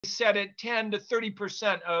set at 10 to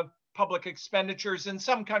 30% of public expenditures, in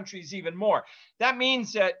some countries even more. That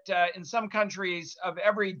means that in some countries, of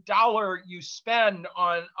every dollar you spend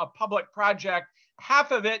on a public project,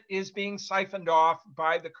 half of it is being siphoned off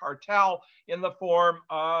by the cartel in the form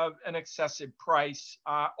of an excessive price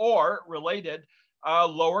or related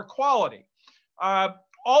lower quality.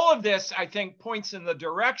 All of this, I think, points in the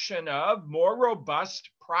direction of more robust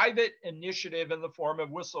private initiative in the form of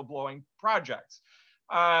whistleblowing projects.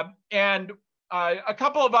 A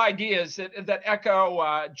couple of ideas that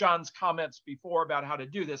echo John's comments before about how to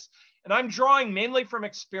do this. And I'm drawing mainly from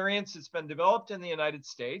experience that's been developed in the United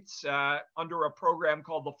States under a program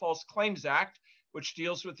called the False Claims Act, which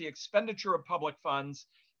deals with the expenditure of public funds,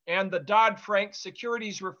 and the Dodd-Frank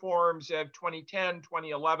securities reforms of 2010,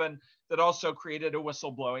 2011 that also created a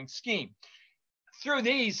whistleblowing scheme. Through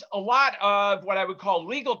these, a lot of what I would call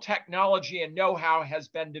legal technology and know-how has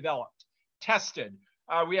been developed, tested.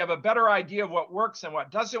 We have a better idea of what works and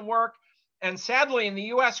what doesn't work. And sadly, in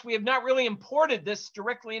the US, we have not really imported this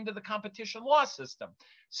directly into the competition law system.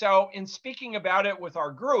 So in speaking about it with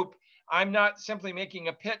our group, I'm not simply making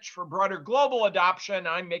a pitch for broader global adoption.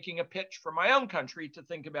 I'm making a pitch for my own country to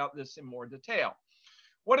think about this in more detail.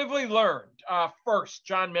 What have we learned? First,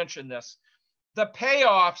 John mentioned this. The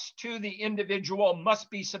payoffs to the individual must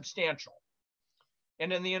be substantial.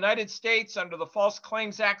 And in the United States, under the False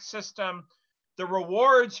Claims Act system, the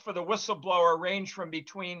rewards for the whistleblower range from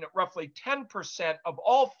between roughly 10% of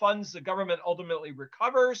all funds the government ultimately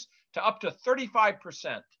recovers to up to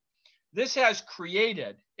 35%. This has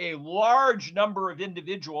created a large number of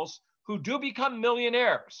individuals who do become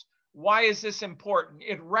millionaires. Why is this important?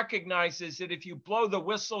 It recognizes that if you blow the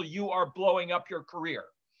whistle, you are blowing up your career.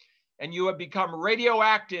 And you have become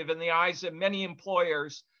radioactive in the eyes of many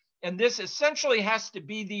employers. And this essentially has to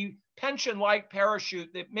be the pension-like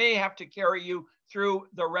parachute that may have to carry you through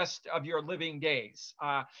the rest of your living days.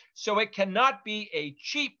 So it cannot be a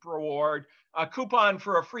cheap reward, a coupon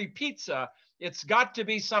for a free pizza. It's got to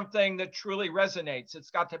be something that truly resonates.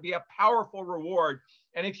 It's got to be a powerful reward.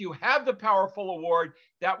 And if you have the powerful award,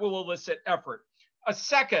 that will elicit effort. A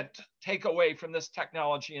second takeaway from this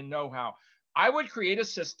technology and know-how, I would create a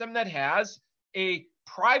system that has a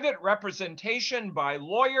private representation by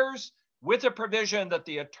lawyers with a provision that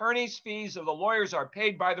the attorney's fees of the lawyers are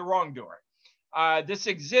paid by the wrongdoer. This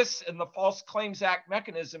exists in the False Claims Act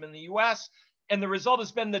mechanism in the US, and the result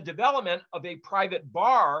has been the development of a private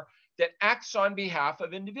bar that acts on behalf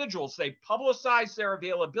of individuals. They publicize their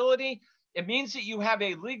availability. It means that you have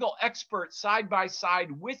a legal expert side by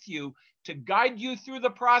side with you to guide you through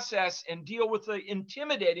the process and deal with the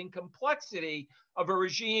intimidating complexity of a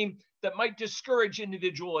regime that might discourage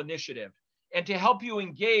individual initiative, and to help you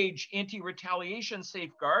engage anti-retaliation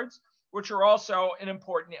safeguards, which are also an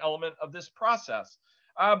important element of this process.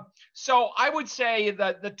 So I would say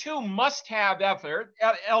that the two must-have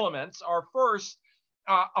elements are first,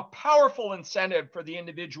 a powerful incentive for the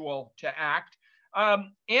individual to act,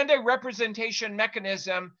 and a representation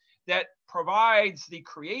mechanism that provides the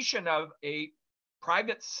creation of a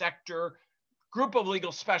private sector group of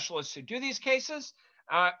legal specialists who do these cases,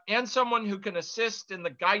 and someone who can assist in the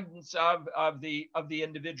guidance of the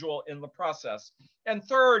individual in the process. And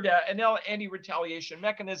third, an anti-retaliation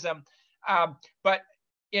mechanism. But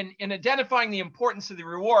in identifying the importance of the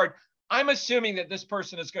reward, I'm assuming that this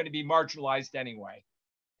person is going to be marginalized anyway,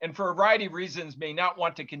 and for a variety of reasons may not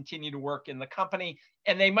want to continue to work in the company,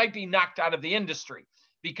 and they might be knocked out of the industry,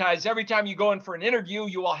 because every time you go in for an interview,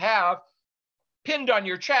 you will have pinned on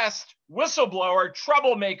your chest, whistleblower,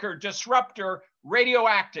 troublemaker, disruptor,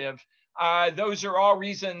 radioactive. Those are all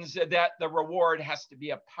reasons that the reward has to be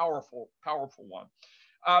a powerful, powerful one.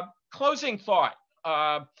 Closing thought.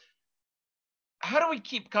 How do we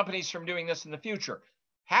keep companies from doing this in the future?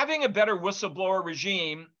 Having a better whistleblower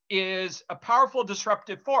regime is a powerful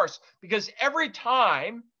disruptive force, because every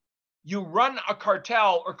time you run a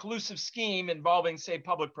cartel or collusive scheme involving, say,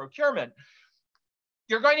 public procurement,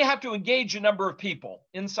 you're going to have to engage a number of people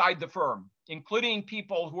inside the firm, including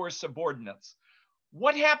people who are subordinates.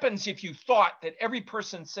 What happens if you thought that every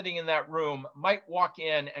person sitting in that room might walk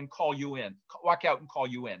out and call you in,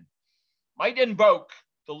 might invoke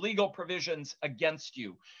the legal provisions against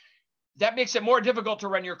you? That makes it more difficult to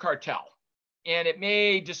run your cartel, and it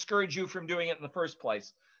may discourage you from doing it in the first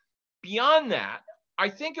place. Beyond that, I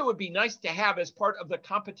think it would be nice to have, as part of the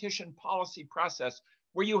competition policy process,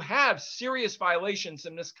 where you have serious violations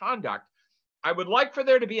and misconduct, I would like for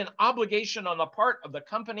there to be an obligation on the part of the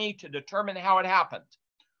company to determine how it happened.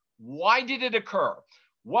 Why did it occur?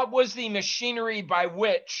 What was the machinery by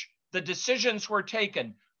which the decisions were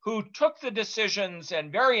taken? Who took the decisions?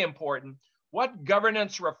 And very important, what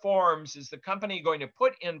governance reforms is the company going to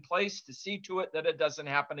put in place to see to it that it doesn't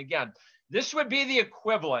happen again? This would be the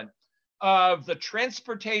equivalent of the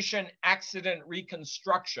transportation accident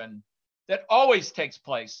reconstruction that always takes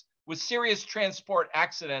place with serious transport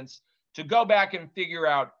accidents, to go back and figure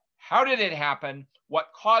out how did it happen,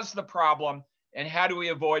 what caused the problem, and how do we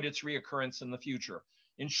avoid its reoccurrence in the future.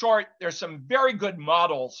 In short, there's some very good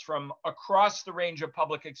models from across the range of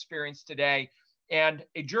public experience today, and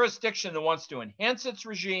a jurisdiction that wants to enhance its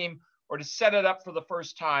regime or to set it up for the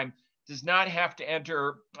first time does not have to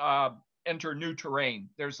enter new terrain.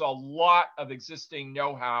 There's a lot of existing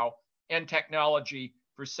know-how and technology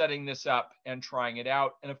for setting this up and trying it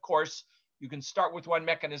out. And of course, you can start with one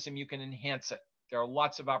mechanism, you can enhance it. There are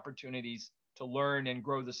lots of opportunities to learn and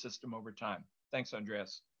grow the system over time. Thanks,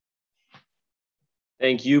 Andreas.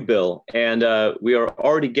 Thank you, Bill. And we are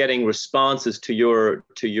already getting responses to your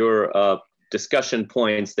discussion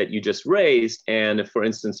points that you just raised. And for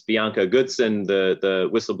instance, Bianca Goodson, the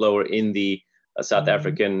whistleblower in the South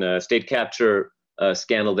African state capture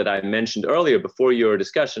scandal that I mentioned earlier before your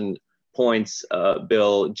discussion points,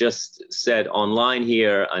 Bill, just said online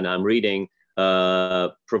here, and I'm reading,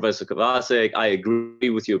 Professor Kovacic, I agree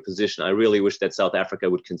with your position. I really wish that South Africa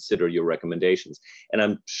would consider your recommendations. And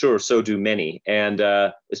I'm sure so do many, and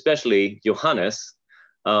especially Johannes,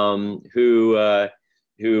 who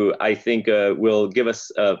I think will give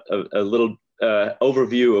us a little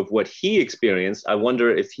overview of what he experienced. I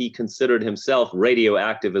wonder if he considered himself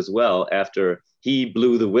radioactive as well after he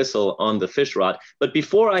blew the whistle on the fish rot. But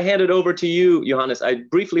before I hand it over to you, Johannes, I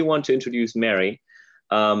briefly want to introduce Mary,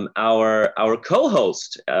 our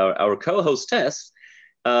co-host, our co-hostess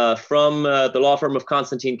from the law firm of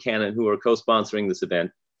Constantine Cannon, who are co-sponsoring this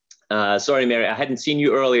event. Sorry, Mary, I hadn't seen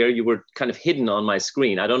you earlier. You were kind of hidden on my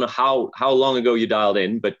screen. I don't know how long ago you dialed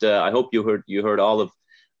in, but I hope you heard all of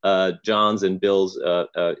John's and Bill's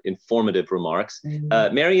informative remarks.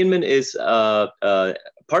 Mary Inman is a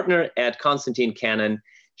partner at Constantine Cannon.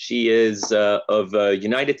 She is of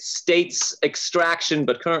United States extraction,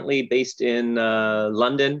 but currently based in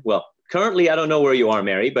London. Well, currently, I don't know where you are,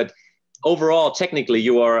 Mary, but overall, technically,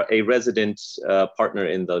 you are a resident partner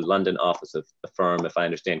in the London office of the firm, if I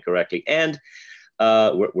understand correctly, and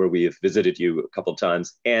where we have visited you a couple of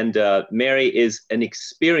times. And Mary is an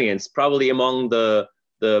experienced, probably among the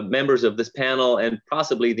members of this panel and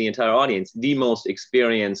possibly the entire audience, the most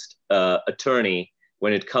experienced attorney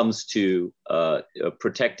when it comes to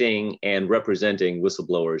protecting and representing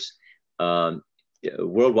whistleblowers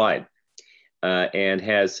worldwide, and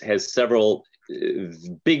has several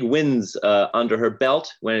big wins under her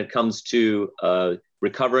belt when it comes to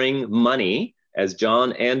recovering money, as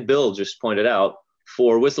John and Bill just pointed out,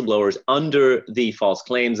 for whistleblowers under the False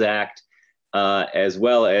Claims Act, as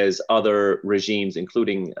well as other regimes,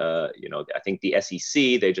 including, I think the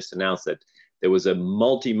SEC. They just announced that there was a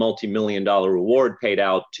multi-million-dollar reward paid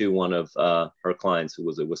out to one of her clients who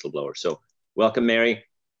was a whistleblower. So welcome, Mary.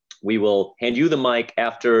 We will hand you the mic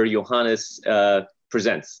after Johannes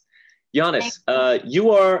presents. Johannes,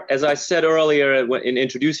 you are, as I said earlier in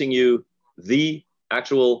introducing you, the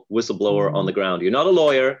actual whistleblower on the ground. You're not a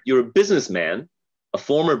lawyer, you're a businessman, a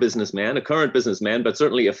former businessman, a current businessman, but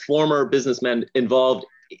certainly a former businessman involved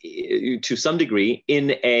to some degree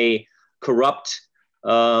in a corrupt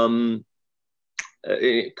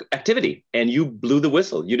activity, and you blew the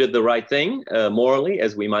whistle. You did the right thing morally,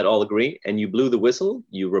 as we might all agree, and you blew the whistle,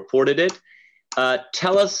 you reported it.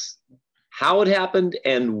 Tell us how it happened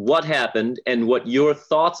and what what your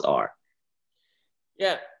thoughts are.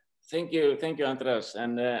 Yeah, thank you, Andreas.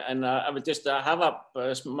 And I will just have up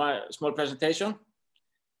my small presentation,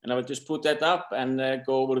 and I will just put that up and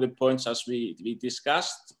go over the points as we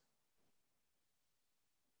discussed.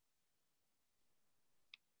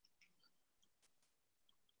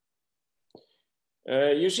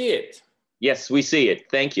 You see it? Yes, we see it.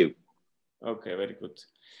 Thank you. Okay, very good.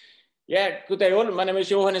 Yeah, good day all. My name is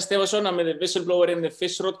Johannes Stefansson. I'm a whistleblower in the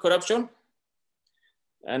fish rod corruption.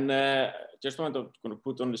 And just a moment, I'm going to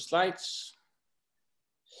put on the slides.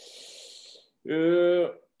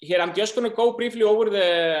 Here, I'm just going to go briefly over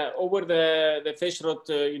the fish rod,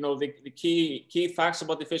 the key facts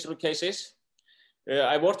about the fish rod cases.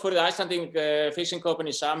 I worked for the Icelandic fishing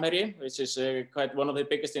company Samherji, which is quite one of the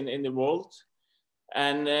biggest in the world.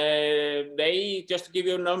 And they, just to give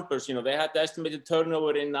you numbers, they had the estimated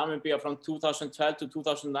turnover in Namibia from 2012 to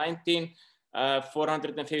 2019,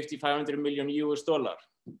 450, 500 million US dollar.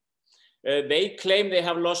 They claim they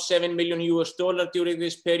have lost $7 million US during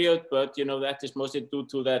this period, but that is mostly due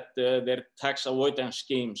to their tax avoidance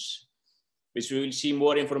schemes, which we will see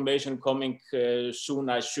more information coming soon,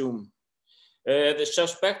 I assume. The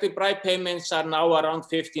suspected bribe payments are now around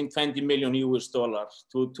 15-20 million US dollars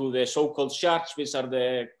to the so-called sharks, which are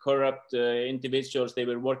the corrupt individuals they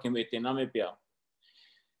were working with in Namibia.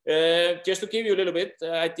 Just to give you a little bit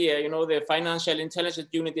idea, you know, the Financial Intelligence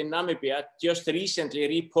Unit in Namibia just recently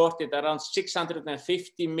reported around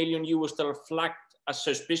 650 million US dollars flagged as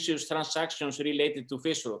suspicious transactions related to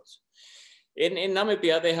fish routes. In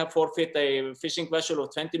Namibia, they have forfeit a fishing vessel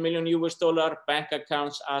of 20 million US dollars, bank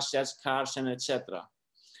accounts, assets, cars, and etc.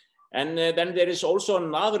 And then there is also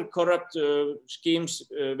another corrupt schemes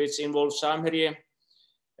which involve Samherji,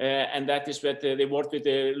 and that is that they worked with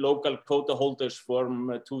the local quota holders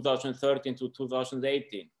from 2013 to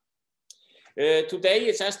 2018. Today,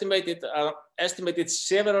 it's estimated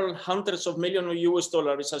several hundreds of millions of US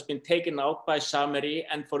dollars which has been taken out by Samherji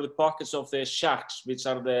and for the pockets of the sharks, which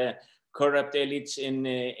are the corrupt elites in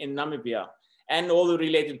Namibia, and all the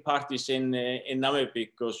related parties in Namibia,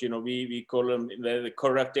 because, you know, we call them the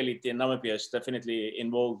corrupt elite in Namibia is definitely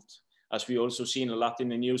involved, as we also seen a lot in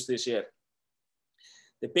the news this year.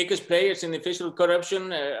 The biggest players in the fiscal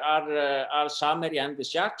corruption are Samherji and the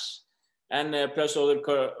sharks, and plus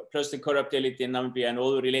the corrupt elite in Namibia and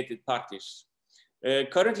all the related parties.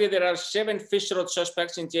 Currently, there are 7 fish road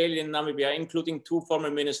suspects in jail in Namibia, including 2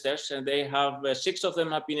 former ministers, and they have 6 of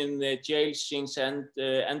them have been in the jail since end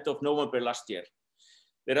of November last year.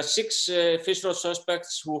 There are 6 fish road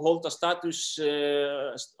suspects who hold a status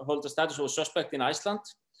of suspect in Iceland,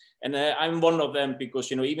 and I'm one of them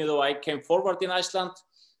because, you know, even though I came forward in Iceland,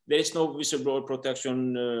 there is no whistleblower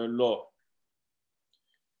protection law.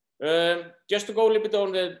 Just to go a little bit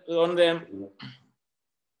on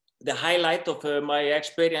the highlight of my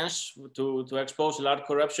experience to expose large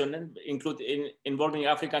corruption, involving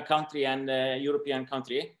African country and European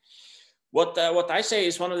country. What I say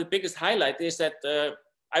is one of the biggest highlights is that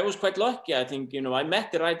I was quite lucky. I think, you know, I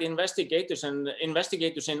met the right investigators in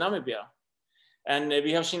Namibia. And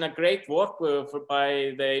we have seen a great work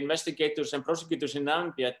by the investigators and prosecutors in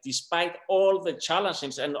Namibia, despite all the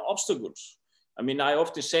challenges and obstacles. I mean, I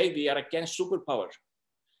often say we are against superpower.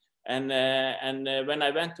 And when I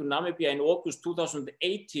went to Namibia in August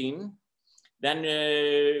 2018, then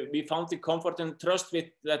we found the comfort and trust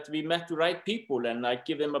that we met the right people. And I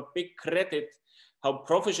give them a big credit how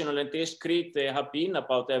professional and discreet they have been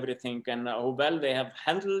about everything and how well they have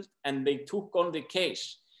handled, and they took on the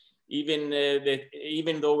case.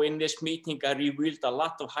 Even though in this meeting I revealed a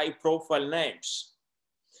lot of high-profile names.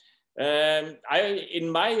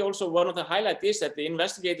 Also one of the highlights is that the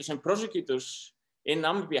investigators and prosecutors in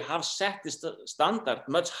Namibia have set the standard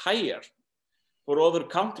much higher for other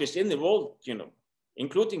countries in the world, you know,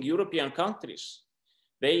 including European countries.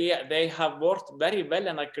 They have worked very well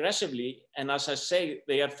and aggressively, and as I say,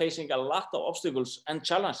 they are facing a lot of obstacles and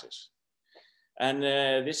challenges. And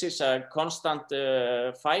this is a constant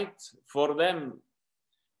fight for them.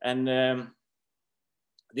 And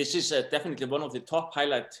this is definitely one of the top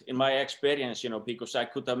highlights in my experience, you know, because I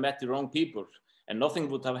could have met the wrong people and nothing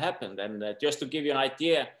would have happened. And just to give you an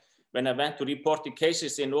idea, when I went to report the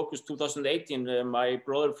cases in August 2018, my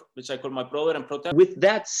brother, which I call my brother and protector. With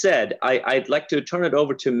that said, I'd like to turn it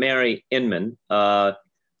over to Mary Inman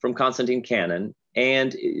from Constantine Cannon,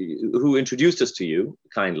 and who introduced us to you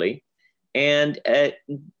kindly, and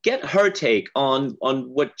get her take on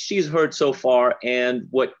what she's heard so far and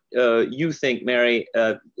what you think, Mary,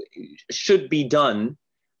 should be done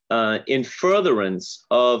in furtherance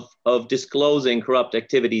of disclosing corrupt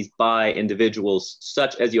activities by individuals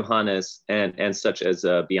such as Johannes and such as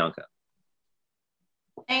Bianca.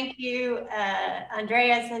 Thank you,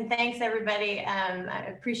 Andreas, and thanks everybody. I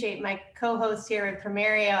appreciate my co-host here at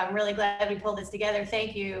Primario. I'm really glad we pulled this together.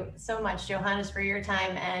 Thank you so much, Johannes, for your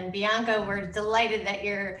time. And Bianca, we're delighted that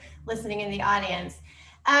you're listening in the audience.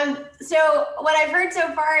 So what I've heard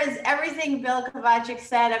so far is everything Bill Kovacic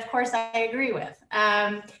said, of course, I agree with.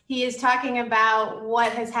 He is talking about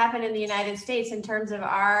what has happened in the United States in terms of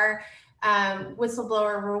our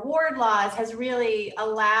whistleblower reward laws has really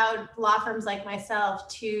allowed law firms like myself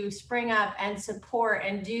to spring up and support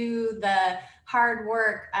and do the hard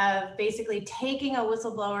work of basically taking a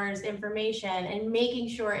whistleblower's information and making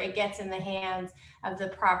sure it gets in the hands of the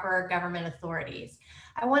proper government authorities.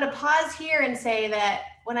 I want to pause here and say that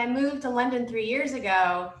when I moved to London 3 years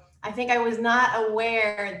ago, I think I was not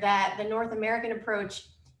aware that the North American approach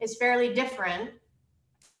is fairly different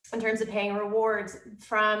in terms of paying rewards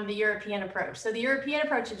from the European approach. So the European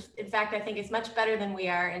approach, in fact, I think is much better than we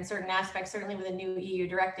are in certain aspects, certainly with a new EU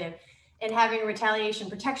directive, in having retaliation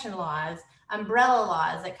protection laws, umbrella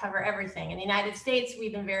laws that cover everything. In the United States,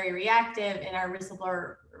 we've been very reactive in our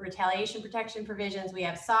whistleblower retaliation protection provisions. We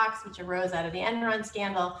have SOX, which arose out of the Enron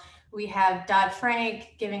scandal, We have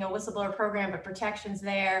Dodd-Frank giving a whistleblower program, but protections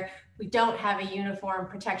there. We don't have a uniform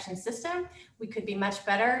protection system. We could be much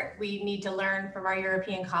better. We need to learn from our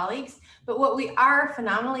European colleagues. But what we are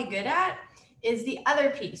phenomenally good at is the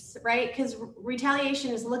other piece, right? Because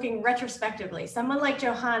retaliation is looking retrospectively. Someone like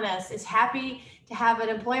Johannes is happy to have an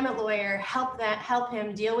employment lawyer help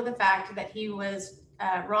him deal with the fact that he was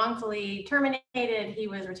wrongfully terminated, he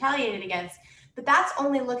was retaliated against. But that's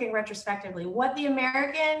only looking retrospectively. What the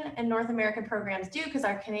American and North American programs do, because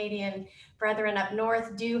our Canadian brethren up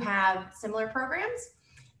north do have similar programs,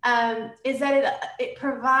 is that it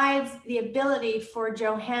provides the ability for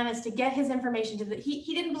Johannes to get his information to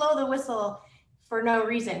he didn't blow the whistle for no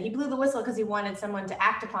reason. He blew the whistle because he wanted someone to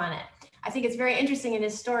act upon it. I think it's very interesting in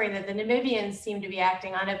his story that the Namibians seem to be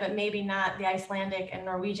acting on it, but maybe not the Icelandic and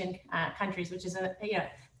Norwegian countries, which is a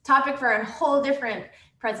topic for a whole different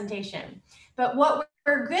presentation. But what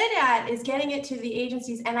we're good at is getting it to the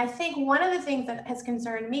agencies. And I think one of the things that has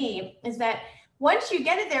concerned me is that once you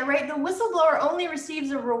get it there, right, the whistleblower only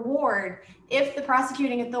receives a reward if the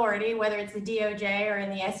prosecuting authority, whether it's the DOJ or in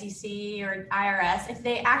the SEC or IRS, if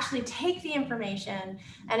they actually take the information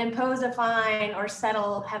and impose a fine or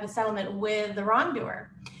have a settlement with the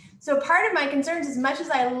wrongdoer. So part of my concerns, as much as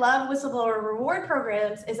I love whistleblower reward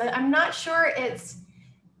programs, is that I'm not sure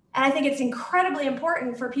and I think it's incredibly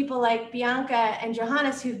important for people like Bianca and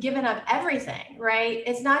Johannes who've given up everything, right?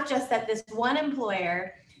 It's not just that this one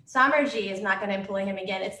employer, Samarji, is not going to employ him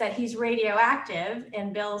again. It's that he's radioactive,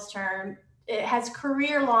 in Bill's term. It has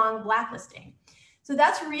career-long blacklisting. So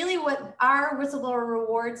that's really what our whistleblower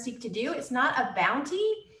rewards seek to do. It's not a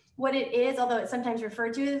bounty. What it is, although it's sometimes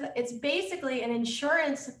referred to as, it's basically an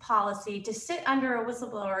insurance policy to sit under a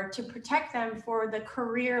whistleblower to protect them for the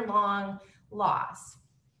career-long loss.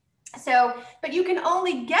 So, but you can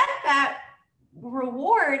only get that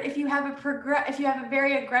reward if you have a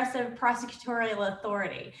very aggressive prosecutorial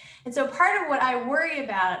authority. And so part of what I worry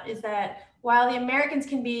about is that while the Americans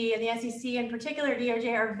can be, and the SEC in particular,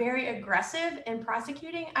 DOJ, are very aggressive in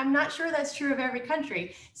prosecuting, I'm not sure that's true of every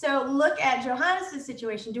country. So look at Johannes'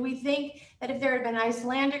 situation. Do we think that if there had been an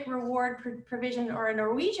Icelandic reward provision or a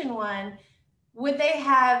Norwegian one, would they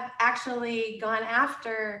have actually gone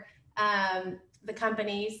after the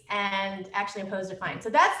companies and actually imposed a fine? So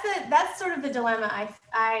that's sort of the dilemma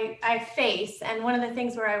I face. And one of the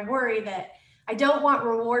things where I worry that I don't want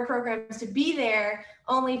reward programs to be there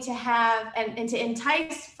only to have, and to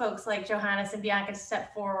entice folks like Johannes and Bianca to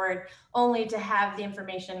step forward, only to have the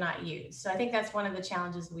information not used. So I think that's one of the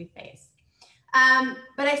challenges we face.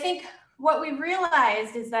 But I think what we've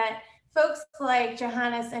realized is that folks like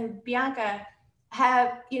Johannes and Bianca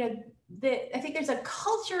have, I think there's a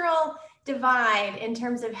cultural divide in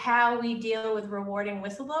terms of how we deal with rewarding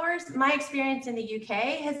whistleblowers. My experience in the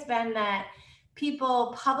UK has been that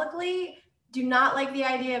people publicly do not like the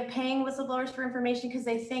idea of paying whistleblowers for information because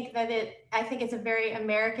they think that I think it's a very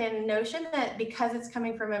American notion that because it's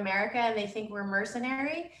coming from America and they think we're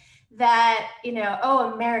mercenary, that,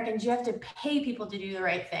 oh, Americans, you have to pay people to do the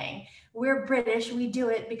right thing. We're British, we do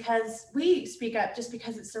it because we speak up just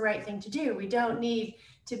because it's the right thing to do. We don't need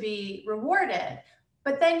to be rewarded.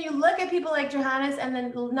 But then you look at people like Johannes and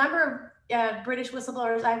the number of British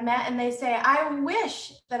whistleblowers I've met, and they say, I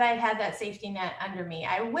wish that I'd had that safety net under me.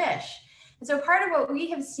 I wish. And so part of what we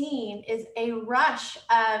have seen is a rush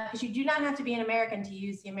of, because you do not have to be an American to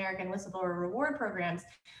use the American whistleblower reward programs.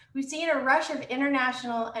 We've seen a rush of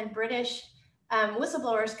international and British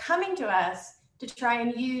whistleblowers coming to us to try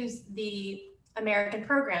and use the American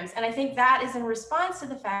programs. And I think that is in response to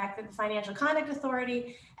the fact that the Financial Conduct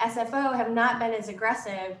Authority, SFO, have not been as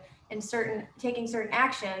aggressive in taking certain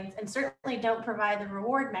actions, and certainly don't provide the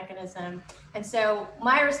reward mechanism. And so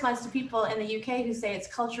my response to people in the UK who say it's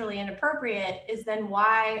culturally inappropriate is then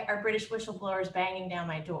why are British whistleblowers banging down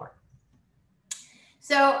my door?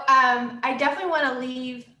 So I definitely want to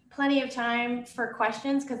leave plenty of time for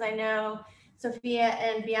questions because I know Sophia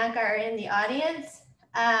and Bianca are in the audience.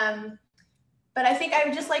 But I think I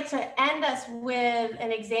would just like to end us with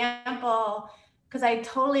an example, because I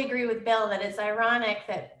totally agree with Bill that it's ironic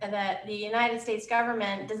that the United States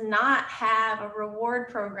government does not have a reward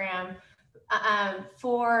program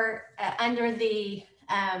under the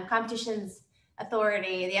Competitions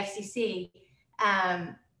Authority, the FCC,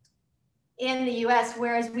 in the US,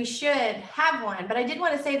 whereas we should have one. But I did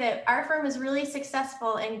want to say that our firm is really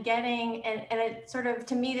successful in getting, and it sort of,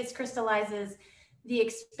 to me, this crystallizes the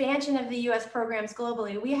expansion of the US programs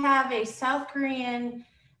globally. We have a South Korean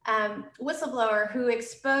whistleblower who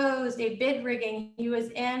exposed a bid rigging. He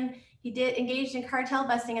engaged in cartel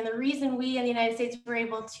busting. And the reason we in the United States were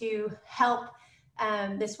able to help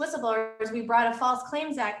this whistleblowers, we brought a False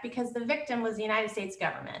Claims Act because the victim was the United States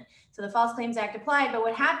government. So the False Claims Act applied, but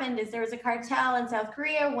what happened is there was a cartel in South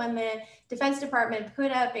Korea when the Defense Department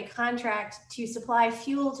put up a contract to supply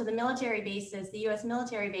fuel to the military bases, the US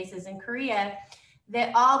military bases in Korea,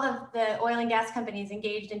 that all the oil and gas companies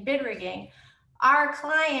engaged in bid rigging. Our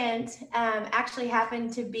client actually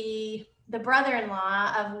happened to be the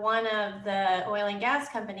brother-in-law of one of the oil and gas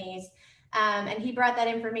companies. And he brought that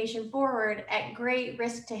information forward at great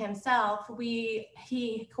risk to himself.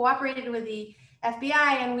 He cooperated with the FBI,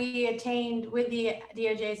 and we attained, with the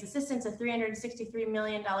DOJ's assistance, a $363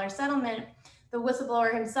 million settlement. The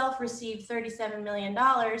whistleblower himself received $37 million.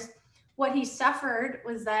 What he suffered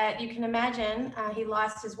was that, you can imagine, he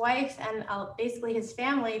lost his wife and basically his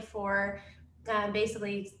family for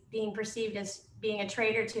basically being perceived as being a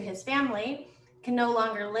traitor to his family, can no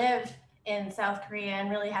longer live in South Korea and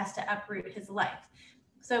really has to uproot his life.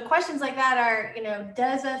 So questions like that are,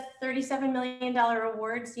 does a $37 million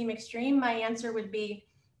award seem extreme? My answer would be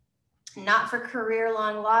not for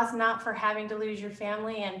career-long loss, not for having to lose your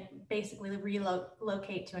family and basically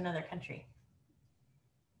relocate to another country.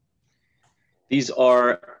 These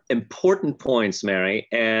are important points, Mary,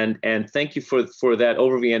 and thank you for that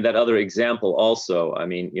overview and that other example also. I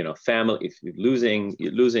mean, family, if you're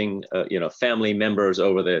losing family members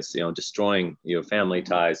over this, destroying your family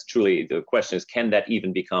ties. Truly, the question is, can that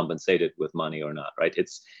even be compensated with money or not? Right?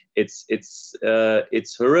 It's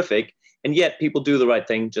horrific, and yet people do the right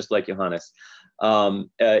thing, just like Johannes.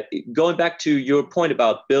 Going back to your point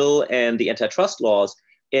about Bill and the antitrust laws.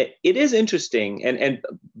 It is interesting, and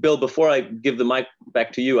Bill, before I give the mic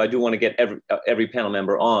back to you, I do want to get every panel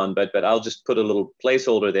member on, but I'll just put a little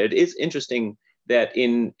placeholder there. It is interesting that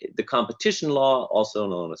in the competition law, also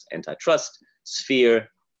known as antitrust sphere,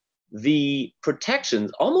 the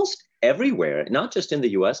protections almost everywhere, not just in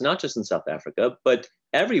the US, not just in South Africa, but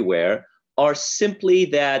everywhere, are simply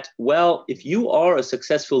that, well, if you are a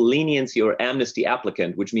successful leniency or amnesty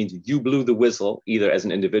applicant, which means you blew the whistle, either as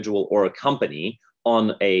an individual or a company,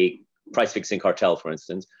 on a price fixing cartel, for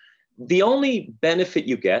instance, the only benefit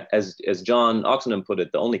you get, as John Oxenham put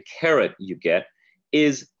it, the only carrot you get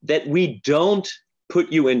is that we don't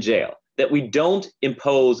put you in jail, that we don't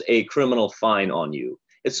impose a criminal fine on you.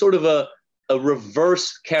 It's sort of a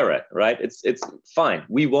reverse carrot, right? It's fine.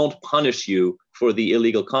 We won't punish you for the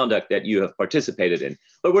illegal conduct that you have participated in,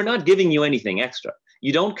 but we're not giving you anything extra.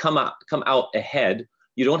 You don't come out ahead.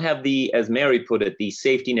 You don't have the, as Mary put it, the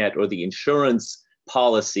safety net or the insurance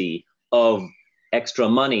policy of extra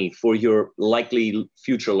money for your likely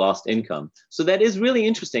future lost income. So that is really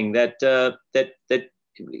interesting that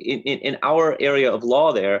in our area of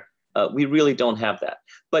law there, we really don't have that.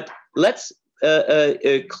 But let's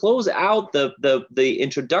close out the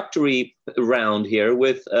introductory round here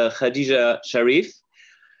with Khadija Sharif,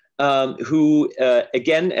 who,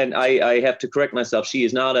 again, and I have to correct myself, she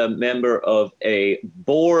is not a member of a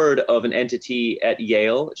board of an entity at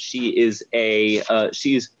Yale. She is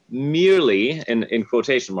she's merely, in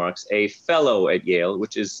quotation marks, a fellow at Yale,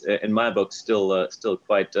 which is, in my book, still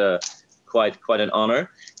quite an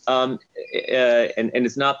honor. And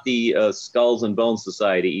it's not the Skulls and Bones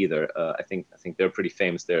Society either. I think they're pretty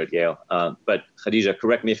famous there at Yale. But Khadija,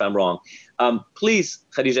 correct me if I'm wrong. Please,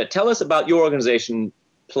 Khadija, tell us about your organization,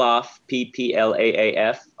 PLAF,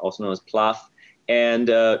 P-P-L-A-A-F, also known as PLAF, and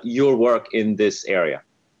your work in this area.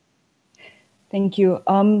 Thank you.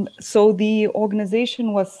 So the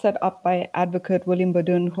organization was set up by advocate William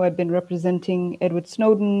Badun, who had been representing Edward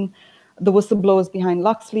Snowden, the whistleblowers behind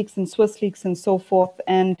LuxLeaks and SwissLeaks and so forth.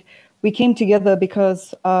 And we came together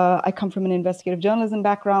because I come from an investigative journalism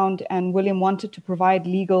background, and William wanted to provide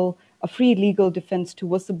a free legal defense to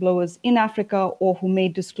whistleblowers in Africa or who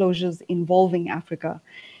made disclosures involving Africa.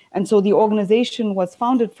 And so the organization was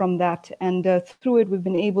founded from that. And through it, we've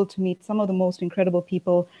been able to meet some of the most incredible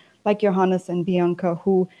people like Johannes and Bianca,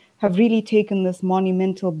 who have really taken this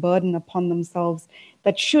monumental burden upon themselves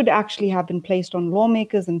that should actually have been placed on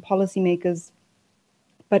lawmakers and policymakers.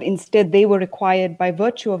 But instead, they were required by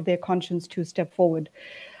virtue of their conscience to step forward.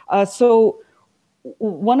 So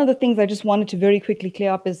one of the things I just wanted to very quickly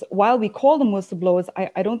clear up is, while we call them whistleblowers,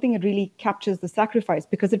 I don't think it really captures the sacrifice,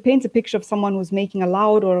 because it paints a picture of someone who's making a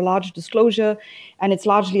loud or a large disclosure, and it's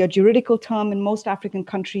largely a juridical term. In most African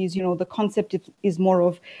countries, the concept is more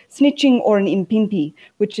of snitching or an impimpi,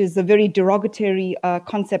 which is a very derogatory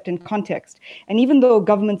concept and context. And even though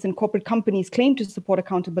governments and corporate companies claim to support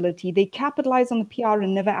accountability, they capitalize on the PR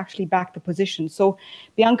and never actually back the position. So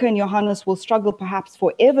Bianca and Johannes will struggle perhaps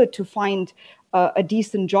forever to find a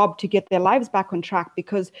decent job to get their lives back on track,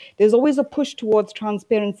 because there's always a push towards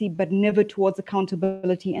transparency, but never towards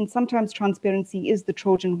accountability. And sometimes transparency is the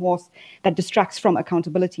Trojan horse that distracts from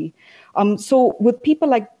accountability. So with people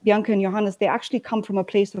like Bianca and Johannes, they actually come from a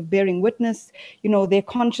place of bearing witness. You know, their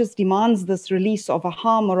conscience demands this release of a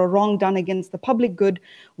harm or a wrong done against the public good,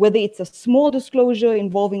 whether it's a small disclosure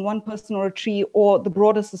involving one person or a tree, or the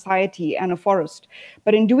broader society and a forest.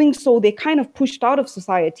 But in doing so, they're kind of pushed out of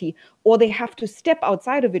society, or they have to step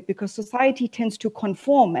outside of it, because society tends to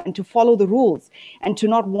conform and to follow the rules and to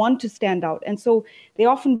not want to stand out. And so they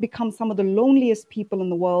often become some of the loneliest people in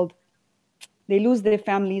the world. They lose their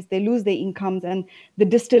families, they lose their incomes, and the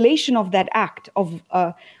distillation of that act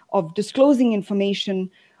of disclosing information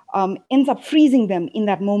ends up freezing them in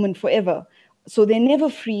that moment forever. So they're never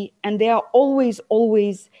free, and they are always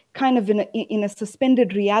kind of in a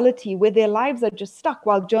suspended reality where their lives are just stuck,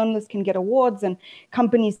 while journalists can get awards and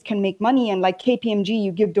companies can make money. And like KPMG,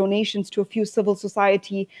 you give donations to a few civil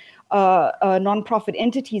society nonprofit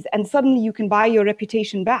entities, and suddenly you can buy your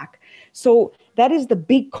reputation back. So that is the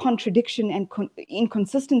big contradiction and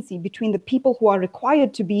inconsistency between the people who are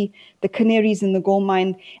required to be the canaries in the gold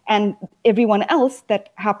mine and everyone else that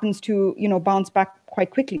happens to, you know, bounce back quite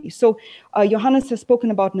quickly. So Johannes has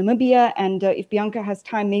spoken about Namibia, and if Bianca has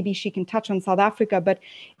time, maybe she can touch on South Africa. But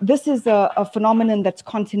this is a phenomenon that's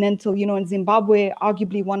continental. You know, in Zimbabwe,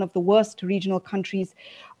 arguably one of the worst regional countries,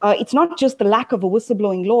 it's not just the lack of a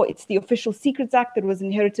whistleblowing law, it's the Official Secrets Act that was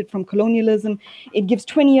inherited from colonialism. It gives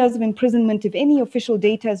 20 years of imprisonment if any official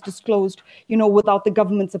data is disclosed, you know, without the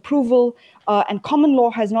government's approval. And common law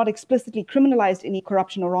has not explicitly criminalized any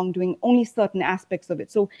corruption or wrongdoing, only certain aspects of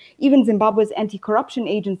it. So even Zimbabwe's anti-corruption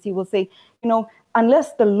agency will say, you know,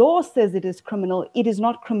 unless the law says it is criminal, it is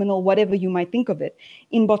not criminal, whatever you might think of it.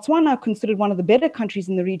 In Botswana, considered one of the better countries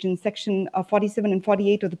in the region, Section 47 and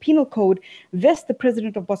 48 of the Penal Code vest the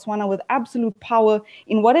president of Botswana with absolute power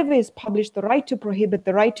in whatever is published, the right to prohibit,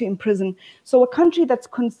 the right to imprison. So a country that's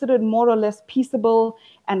considered more or less peaceable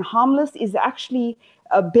and harmless is actually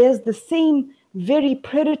bears the same very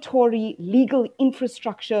predatory legal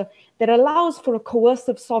infrastructure that allows for a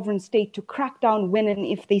coercive sovereign state to crack down when and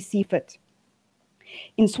if they see fit.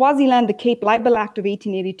 In Swaziland, the Cape Libel Act of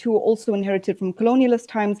 1882, also inherited from colonialist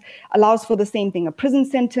times, allows for the same thing: a prison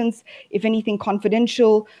sentence if anything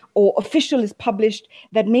confidential or official is published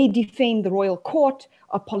that may defame the royal court,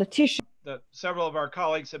 a politician. That several of our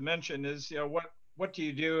colleagues have mentioned is, you know, what do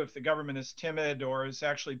you do if the government is timid or is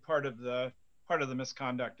actually part of the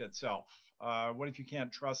misconduct itself? What if you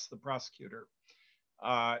can't trust the prosecutor?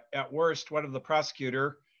 At worst, what if the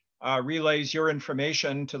prosecutor relays your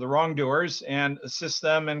information to the wrongdoers and assists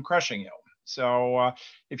them in crushing you? So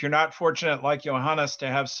if you're not fortunate, like Johannes, to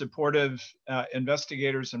have supportive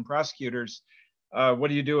investigators and prosecutors, what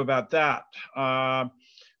do you do about that?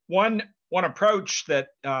 One approach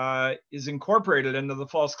that is incorporated into the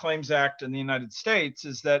False Claims Act in the United States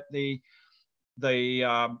is that the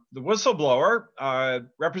whistleblower,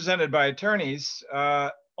 represented by attorneys,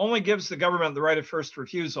 only gives the government the right of first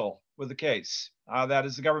refusal with the case. That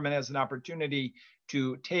is, the government has an opportunity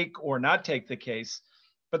to take or not take the case,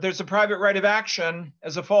 but there's a private right of action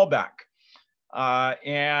as a fallback.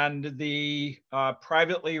 And the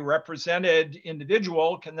privately represented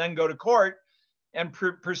individual can then go to court and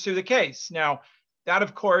pursue the case. Now, that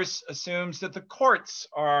of course assumes that the courts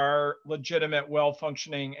are legitimate,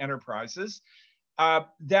 well-functioning enterprises.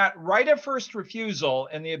 That right of first refusal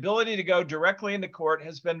and the ability to go directly into court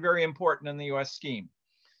has been very important in the US scheme,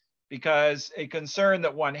 because a concern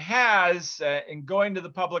that one has in going to the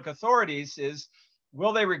public authorities is,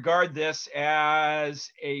 will they regard this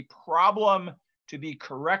as a problem to be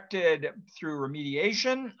corrected through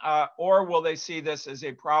remediation, or will they see this as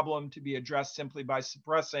a problem to be addressed simply by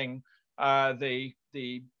suppressing the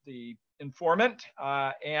informant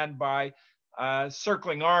and by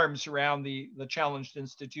circling arms around the challenged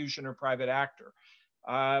institution or private actor?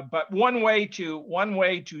 But one way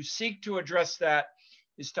to seek to address that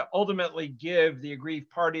is to ultimately give the aggrieved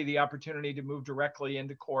party the opportunity to move directly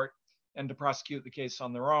into court and to prosecute the case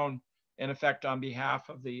on their own, in effect on behalf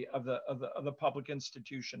of the public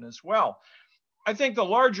institution as well. I think the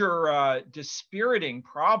larger dispiriting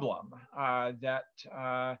problem that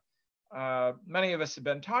many of us have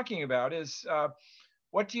been talking about is,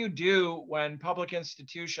 what do you do when public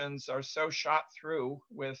institutions are so shot through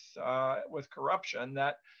with corruption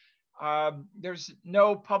that there's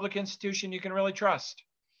no public institution you can really trust?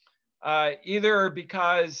 Either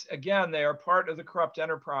because, again, they are part of the corrupt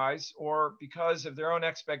enterprise, or because of their own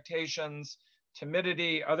expectations,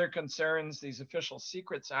 timidity, other concerns. These Official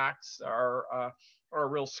Secrets Acts are a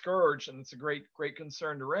real scourge, and it's a great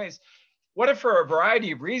concern to raise. What if for a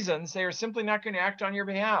variety of reasons, they are simply not going to act on your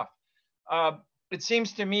behalf? It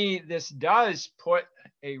seems to me this does put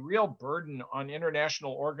a real burden on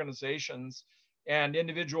international organizations and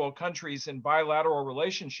individual countries in bilateral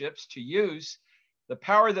relationships to use the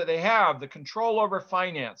power that they have, the control over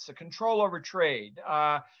finance, the control over trade,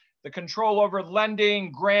 the control over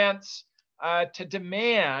lending, grants, to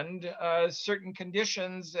demand certain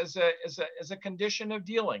conditions as a condition of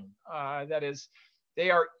dealing. That is, they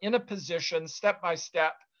are in a position step by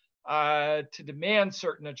step to demand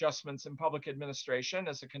certain adjustments in public administration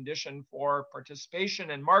as a condition for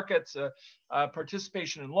participation in markets,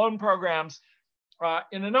 participation in loan programs.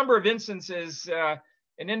 In a number of instances,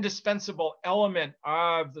 an indispensable element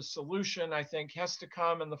of the solution, I think, has to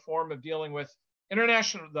come in the form of dealing with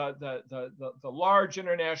international, the large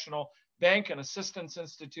international bank and assistance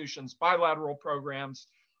institutions, bilateral programs.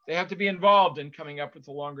 They have to be involved in coming up with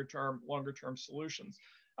the longer term solutions.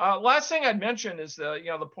 Last thing I'd mention is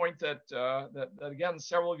the point that again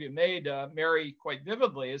several of you made, Mary, quite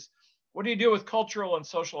vividly, is what do you do with cultural and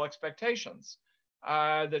social expectations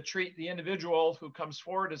that treat the individual who comes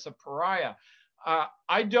forward as a pariah?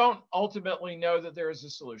 I don't ultimately know that there is a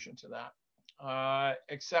solution to that,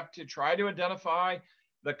 except to try to identify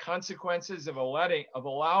the consequences of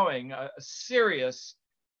allowing a serious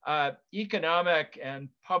economic and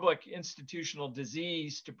public institutional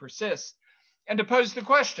disease to persist, and to pose the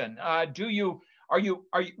question: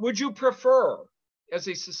 would you prefer, as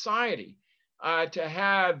a society, to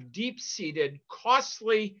have deep-seated,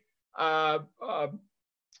 costly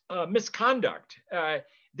misconduct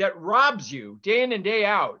that robs you day in and day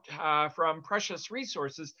out from precious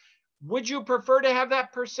resources? Would you prefer to have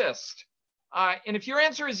that persist? And if your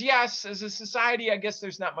answer is yes, as a society, I guess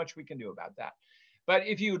there's not much we can do about that. But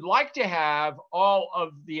if you'd like to have all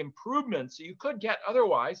of the improvements that you could get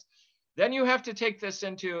otherwise, then you have to take this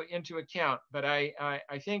into account. But I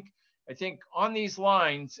think on these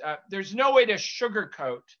lines, there's no way to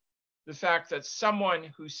sugarcoat the fact that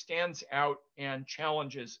someone who stands out and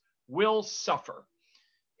challenges will suffer.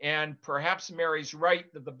 And perhaps Mary's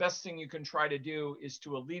right that the best thing you can try to do is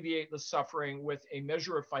to alleviate the suffering with a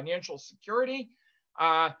measure of financial security.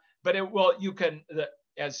 But it will, you can,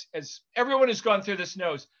 as everyone who's gone through this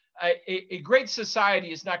knows, a great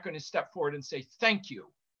society is not going to step forward and say, thank you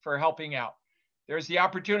for helping out. There's the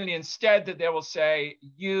opportunity instead that they will say,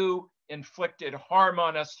 you inflicted harm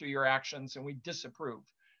on us through your actions and we disapprove.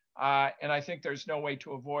 And I think there's no way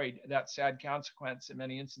to avoid that sad consequence in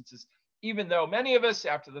many instances, even though many of us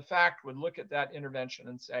after the fact would look at that intervention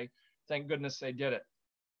and say, thank goodness they did it.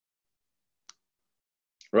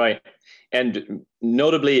 Right. And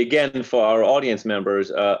notably, again, for our audience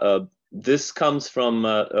members, this comes from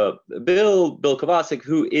Bill Kovacic,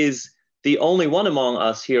 who is the only one among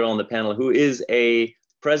us here on the panel who is a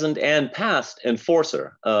present and past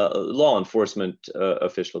enforcer, law enforcement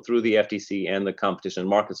official through the FTC and the Competition and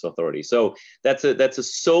Markets Authority. So that's a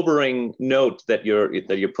sobering note that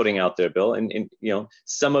you're putting out there, Bill. And you know,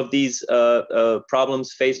 some of these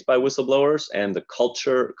problems faced by whistleblowers and the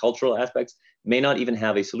cultural aspects may not even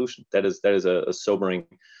have a solution. That is a sobering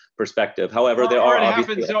perspective. However, there are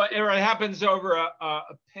obviously it happens over a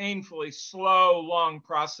painfully slow, long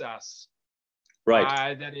process.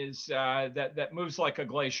 Right. That moves like a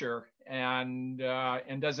glacier and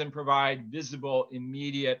doesn't provide visible,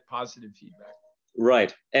 immediate, positive feedback.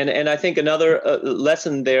 Right, and I think another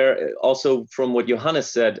lesson there, also from what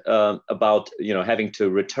Johannes said about having to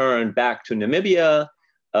return back to Namibia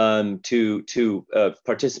to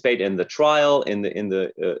participate in the trial, in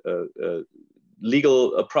the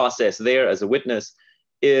legal process there as a witness,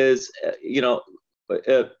 is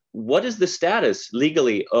what is the status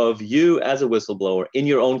legally of you as a whistleblower in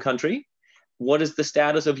your own country? What is the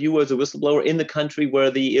status of you as a whistleblower in the country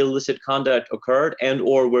where the illicit conduct occurred and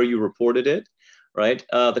or where you reported it, right?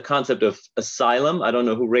 The concept of asylum, I don't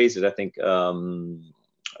know who raised it. I think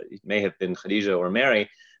it may have been Khadija or Mary.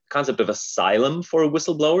 The concept of asylum for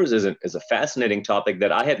whistleblowers is a fascinating topic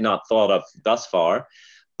that I had not thought of thus far.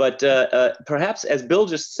 But perhaps, as Bill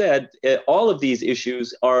just said, all of these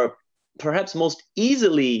issues are perhaps most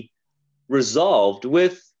easily resolved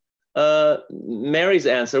with Mary's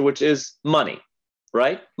answer, which is money,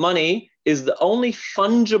 right? Money is the only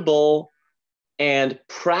fungible and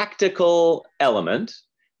practical element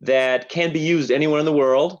that can be used anywhere in the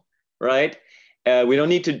world, right? We don't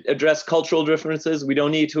need to address cultural differences. We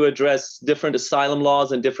don't need to address different asylum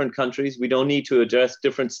laws in different countries. We don't need to address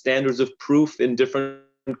different standards of proof in different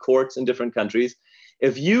courts in different countries.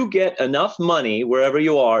 If you get enough money wherever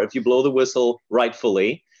you are, if you blow the whistle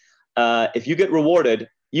rightfully, if you get rewarded,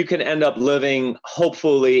 you can end up living,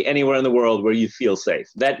 hopefully, anywhere in the world where you feel safe.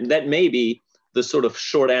 That may be the sort of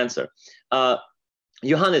short answer.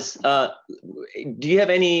 Johannes, do you have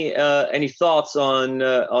any thoughts on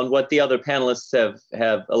what the other panelists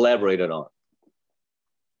have elaborated on?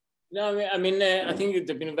 No, I mean, I think it's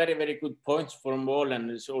been very, very good points from all, and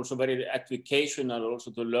it's also very educational,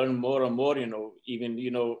 also to learn more and more. You know, even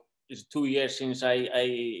it's 2 years since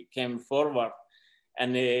I came forward,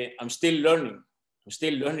 and I'm still learning. I'm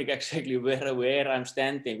still learning exactly where I'm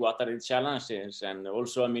standing, what are the challenges, and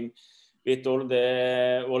also, I mean, with all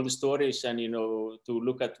the stories, and to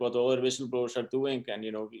look at what other whistleblowers are doing, and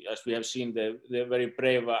as we have seen the very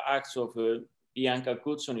brave acts of Bianca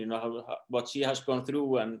Goodson, what she has gone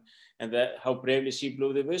through, and how bravely she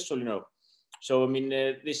blew the whistle, So I mean,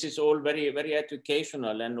 this is all very, very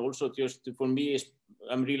educational, and also just for me,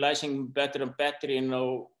 I'm realizing better and better,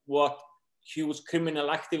 what huge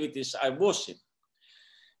criminal activities I was in.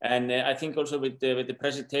 And I think also with the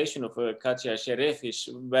presentation of Katja Sherif is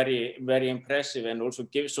very, very impressive, and also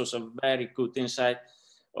gives us a very good insight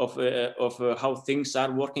of how things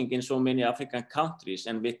are working in so many African countries.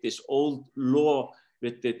 And with this old law,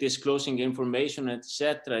 with the disclosing information,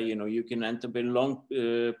 etc., you can end up in long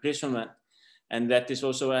imprisonment. And that is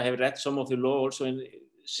also, I have read some of the law also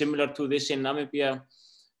similar to this in Namibia,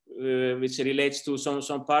 which relates to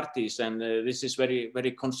some parties. And this is very,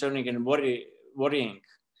 very concerning and worrying.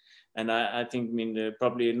 And I think,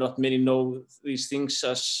 probably not many know these things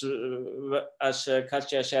as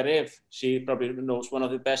Katja Sherif. She probably knows one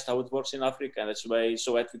of the best how it works in Africa. And that's why it's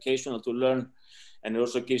so educational to learn. And it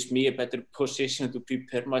also gives me a better position to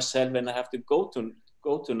prepare myself when I have to go to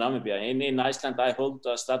Namibia. In Iceland, I hold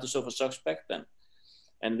the status of a suspect,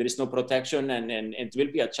 and there is no protection. And it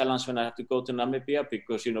will be a challenge when I have to go to Namibia,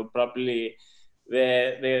 because, probably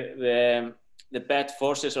the bad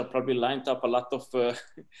forces are probably lined up a lot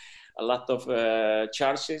of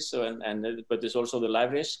charges, but there's also the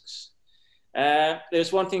life risks.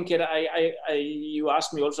 There's one thing here. You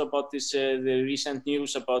asked me also about this, the recent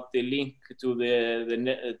news about the link to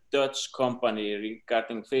the Dutch company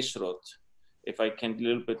regarding fish rot. If I can a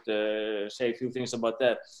little bit say a few things about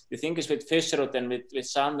that. The thing is with fish rot and with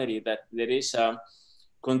Samiri, that there is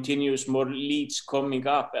continuous more leads coming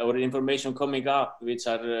up, or information coming up, which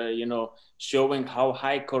are showing how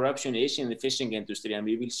high corruption is in the fishing industry, and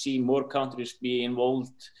we will see more countries be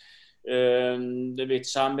involved with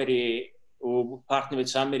Samiri, or partner with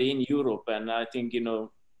Samiri in Europe. And I think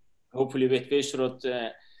hopefully with fish rot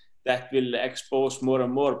that will expose more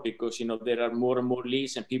and more, because there are more and more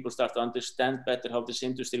leads, and people start to understand better how this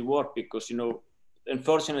industry works. Because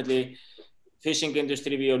unfortunately, fishing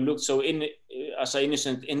industry, we are looked so as an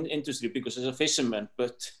innocent industry because as a fisherman,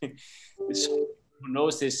 but who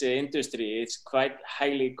knows this industry, it's quite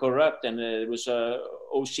highly corrupt. And there was a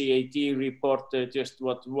OCAD report just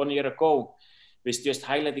 1 year ago, which just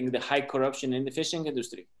highlighting the high corruption in the fishing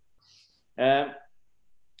industry.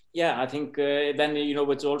 I think then,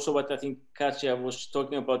 it's also what I think Katja was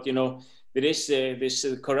talking about, there is this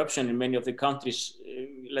corruption in many of the countries.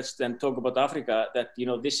 Let's then talk about Africa, that,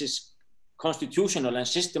 this is constitutional and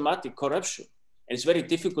systematic corruption. And it's very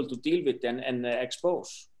difficult to deal with and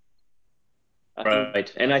expose.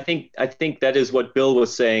 Right. And I think that is what Bill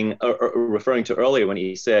was saying, referring to earlier when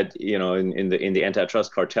he said, in the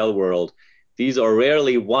antitrust cartel world, these are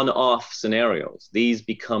rarely one-off scenarios. These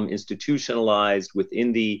become institutionalized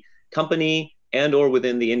within the company and or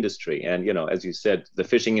within the industry. And, as you said, the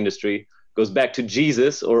fishing industry goes back to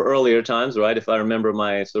Jesus or earlier times, right? If I remember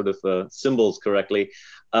my sort of symbols correctly.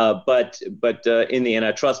 But in the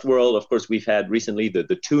antitrust world, of course, we've had recently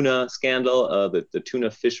the tuna scandal, the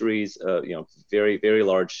tuna fisheries, very, very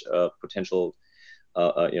large potential,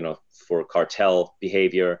 for cartel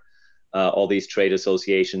behavior. All these trade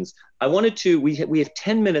associations. I wanted to, we have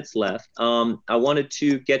 10 minutes left. I wanted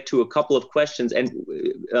to get to a couple of questions, and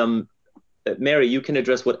Mary, you can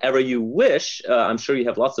address whatever you wish. I'm sure you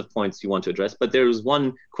have lots of points you want to address, but there is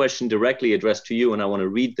one question directly addressed to you, and I want to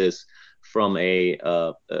read this from an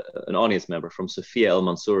audience member, from Sophia El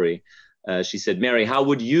Mansouri. She said, Mary, how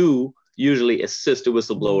would you usually assist a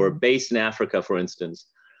whistleblower based in Africa, for instance,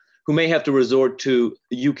 who may have to resort to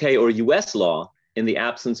UK or US law in the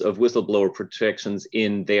absence of whistleblower protections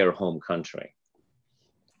in their home country?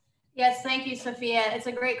 Yes, thank you, Sophia. It's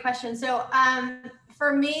a great question. So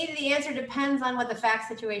for me, the answer depends on what the fact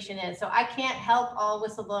situation is. So I can't help all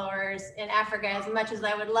whistleblowers in Africa as much as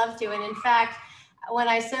I would love to. And in fact, when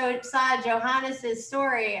I saw Johannes's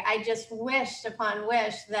story, I just wished upon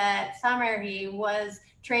wish that Samarhi was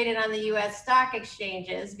traded on the US stock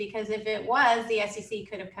exchanges, because if it was, the SEC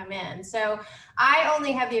could have come in. So I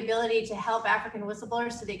only have the ability to help African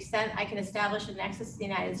whistleblowers to the extent I can establish a nexus to the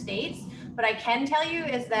United States. What I can tell you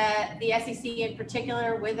is that the SEC in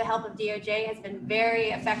particular, with the help of DOJ, has been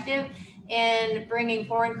very effective in bringing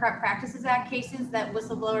Foreign Corrupt Practices Act cases that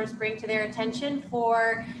whistleblowers bring to their attention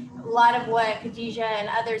for a lot of what Khadija and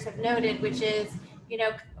others have noted, which is, you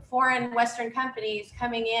know, foreign Western companies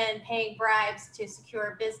coming in, paying bribes to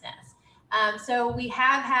secure business. So we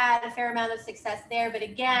have had a fair amount of success there, but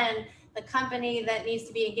again, the company that needs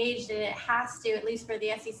to be engaged in it has to, at least for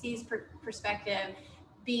the SEC's perspective,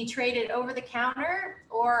 be traded over the counter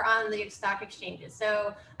or on the stock exchanges.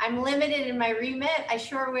 So I'm limited in my remit. I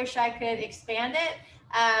sure wish I could expand it.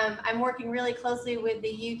 I'm working really closely with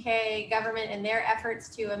the UK government in their efforts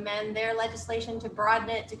to amend their legislation to broaden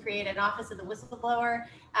it to create an office of the whistleblower.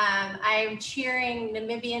 I'm cheering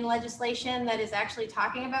Namibian legislation that is actually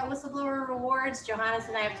talking about whistleblower rewards. Johannes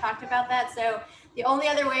and I have talked about that. So the only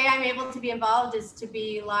other way I'm able to be involved is to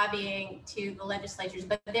be lobbying to the legislatures.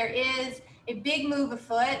 But there is a big move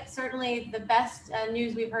afoot. Certainly the best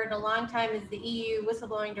news we've heard in a long time is the EU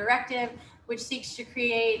whistleblowing directive, which seeks to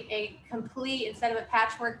create a complete, instead of a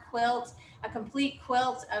patchwork quilt, a complete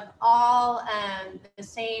quilt of all the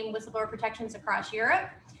same whistleblower protections across Europe.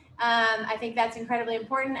 I think that's incredibly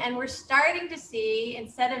important. And we're starting to see,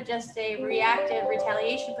 instead of just a reactive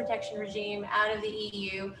retaliation protection regime out of the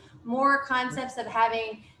EU, more concepts of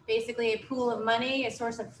having basically a pool of money, a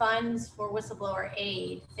source of funds for whistleblower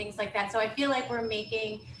aid, things like that. So I feel like we're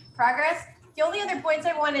making progress. The only other points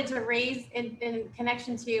I wanted to raise in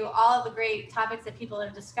connection to all of the great topics that people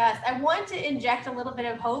have discussed, I want to inject a little bit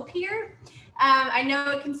of hope here. I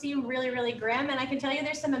know it can seem really, really grim, and I can tell you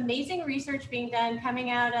there's some amazing research being done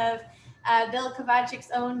coming out of Bill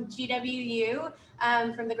Kovacic's own GWU,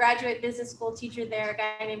 from the graduate business school teacher there, a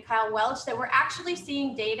guy named Kyle Welch, that we're actually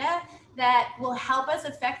seeing data that will help us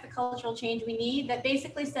affect the cultural change we need, that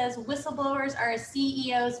basically says whistleblowers are a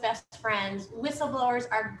CEO's best friends.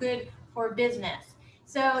 Whistleblowers are good for business.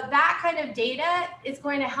 So that kind of data is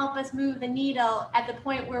going to help us move the needle at the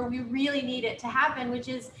point where we really need it to happen, which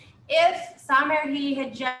is if Samarhi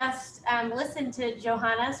had just listened to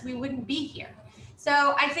Johannes, we wouldn't be here.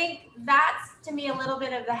 So I think that's, to me, a little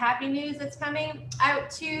bit of the happy news that's coming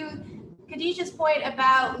out. To Khadijah's point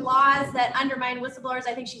about laws that undermine whistleblowers,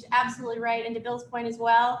 I think she's absolutely right. And to Bill's point as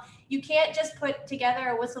well, you can't just put together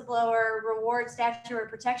a whistleblower reward statute or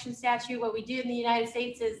protection statute. What we do in the United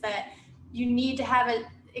States is that you need to have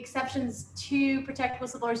exceptions to protect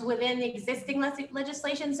whistleblowers within the existing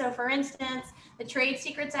legislation. So for instance, the Trade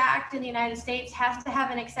Secrets Act in the United States has to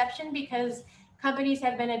have an exception because companies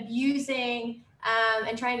have been abusing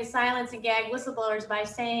and trying to silence and gag whistleblowers by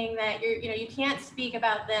saying that you can't speak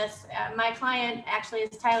about this. My client actually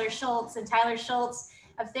is Tyler Schultz, and Tyler Schultz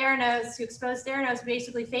of Theranos, who exposed Theranos,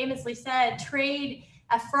 basically famously said,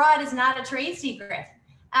 a fraud is not a trade secret.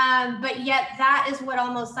 But yet that is what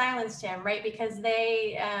almost silenced him, right? Because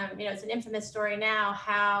they, it's an infamous story now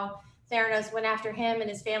how Theranos went after him and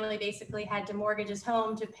his family basically had to mortgage his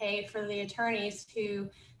home to pay for the attorneys who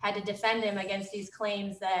had to defend him against these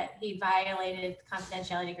claims that he violated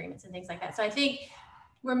confidentiality agreements and things like that. So I think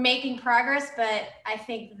we're making progress, but I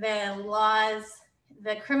think the laws,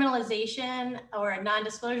 the criminalization or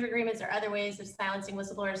non-disclosure agreements or other ways of silencing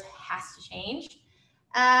whistleblowers has to change.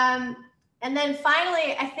 And then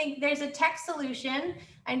finally, I think there's a tech solution.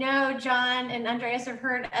 I know John and Andreas have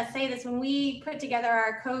heard us say this when we put together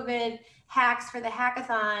our COVID hacks for the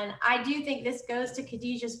hackathon. I do think this goes to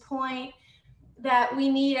Khadijah's point that we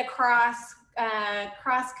need a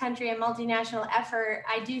cross-country and multinational effort.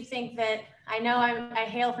 I do think that, I know I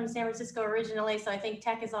hail from San Francisco originally, so I think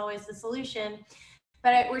tech is always the solution.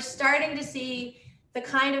 But we're starting to see the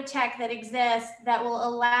kind of tech that exists that will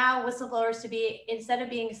allow whistleblowers to be, instead of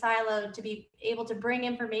being siloed, to be able to bring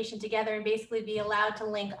information together and basically be allowed to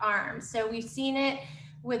link arms. So we've seen it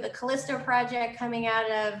with the Callisto project coming out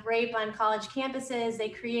of rape on college campuses. They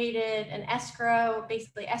created an escrow,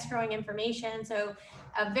 basically escrowing information. So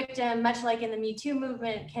a victim, much like in the Me Too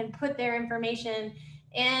movement, can put their information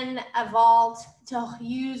in a vault to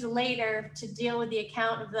use later to deal with the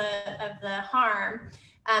account of the harm.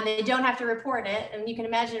 They don't have to report it. And you can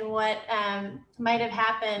imagine what might have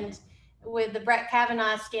happened with the Brett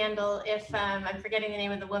Kavanaugh scandal if, I'm forgetting the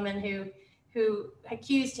name of the woman who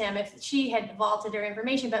accused him, if she had vaulted her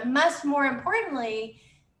information. But much more importantly,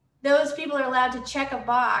 those people are allowed to check a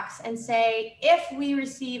box and say, if we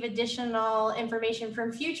receive additional information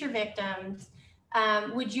from future victims,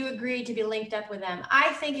 would you agree to be linked up with them?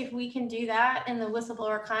 I think if we can do that in the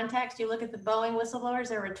whistleblower context, you look at the Boeing whistleblowers,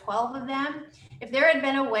 there were 12 of them. If there had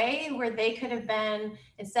been a way where they could have been,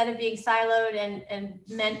 instead of being siloed and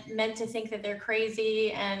meant to think that they're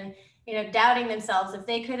crazy and doubting themselves, if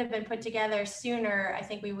they could have been put together sooner, I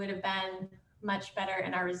think we would have been much better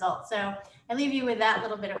in our results. So I leave you with that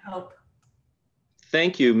little bit of hope.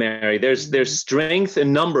 Thank you, Mary. There's strength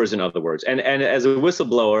in numbers, in other words. And as a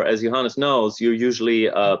whistleblower, as Johannes knows, you're usually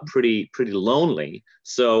pretty lonely.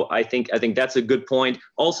 So I think that's a good point.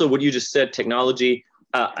 Also, what you just said, technology,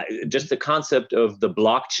 just the concept of the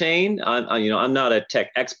blockchain. I'm not a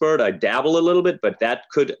tech expert. I dabble a little bit, but that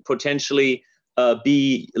could potentially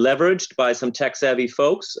be leveraged by some tech savvy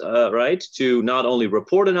folks, right? To not only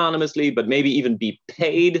report anonymously, but maybe even be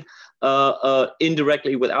paid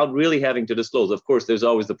indirectly without really having to disclose. Of course, there's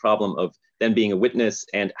always the problem of then being a witness,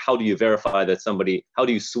 and how do you verify that somebody, how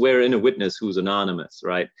do you swear in a witness who's anonymous,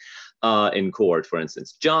 right? In court, for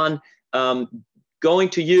instance. John, going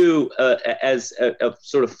to you as a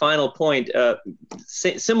sort of final point,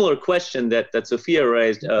 similar question that Sophia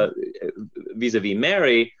raised vis-a-vis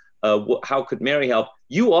Mary, how could Mary help?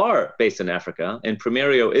 You are based in Africa, and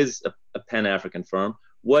Primerio is a Pan-African firm.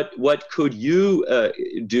 What could you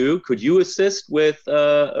do? Could you assist with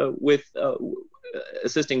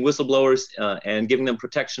assisting whistleblowers and giving them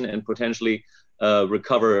protection and potentially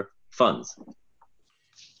recover funds?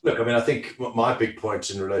 Look, I mean, I think my big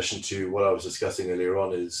point in relation to what I was discussing earlier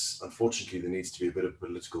on is, unfortunately, there needs to be a bit of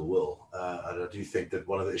political will. And I do think that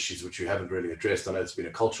one of the issues which you haven't really addressed, I know it's been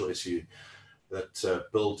a cultural issue that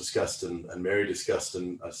Bill discussed and Mary discussed,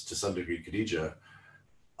 and to some degree Khadija.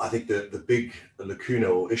 I think that the big lacuna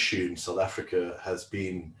or issue in South Africa has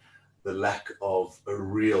been the lack of a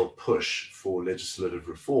real push for legislative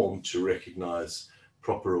reform to recognize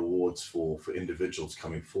proper awards for individuals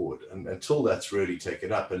coming forward. And until that's really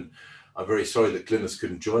taken up, and I'm very sorry that Glynis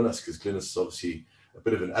couldn't join us, because Glynis is obviously a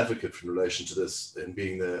bit of an advocate in relation to this and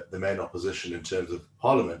being the main opposition in terms of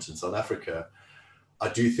Parliament in South Africa. I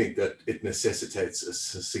do think that it necessitates a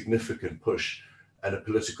significant push and a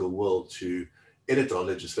political will to edit our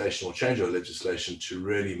legislation or change our legislation to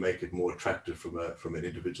really make it more attractive from an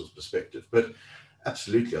individual's perspective. But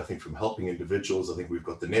absolutely, I think from helping individuals, I think we've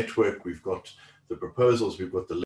got the network, we've got the proposals, we've got the